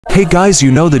Hey guys,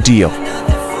 you know the deal.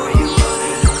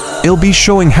 It'll be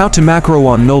showing how to macro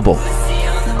on Noble.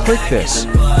 Click this.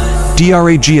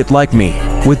 Drag it like me,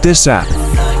 with this app.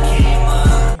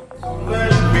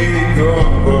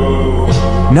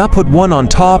 Now put 1 on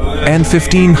top and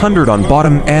 1500 on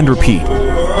bottom and repeat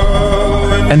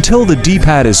until the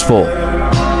D-pad is full.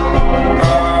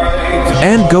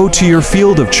 And go to your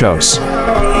field of choice.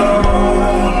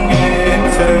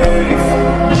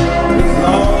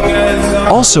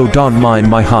 Also don't mind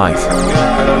my hive.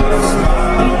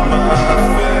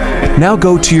 Now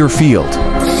go to your field.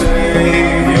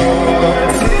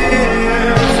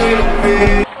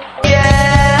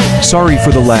 Sorry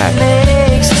for the lag.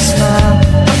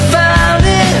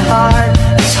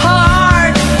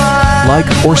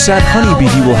 Like or sad honeybee,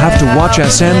 you will have to watch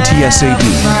SMTSAD.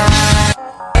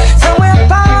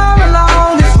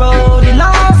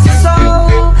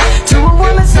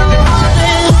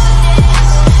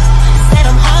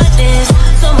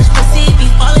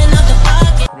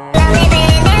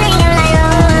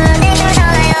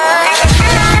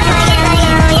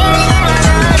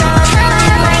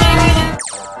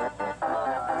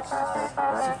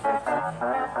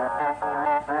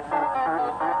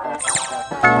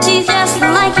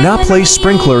 Now play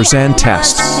sprinklers and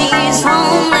test. She's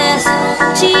homeless,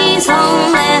 she's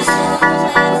homeless,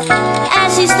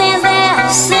 as she stands there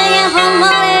singing for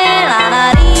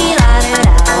money.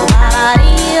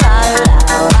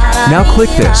 Now click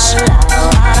this.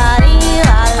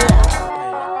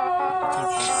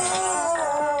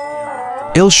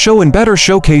 It'll show and better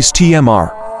showcase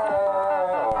TMR.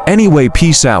 Anyway,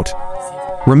 peace out.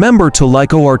 Remember to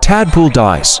like or tadpole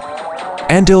dies.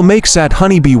 And it'll make sad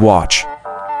honeybee watch.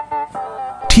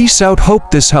 Peace out,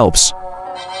 hope this helps.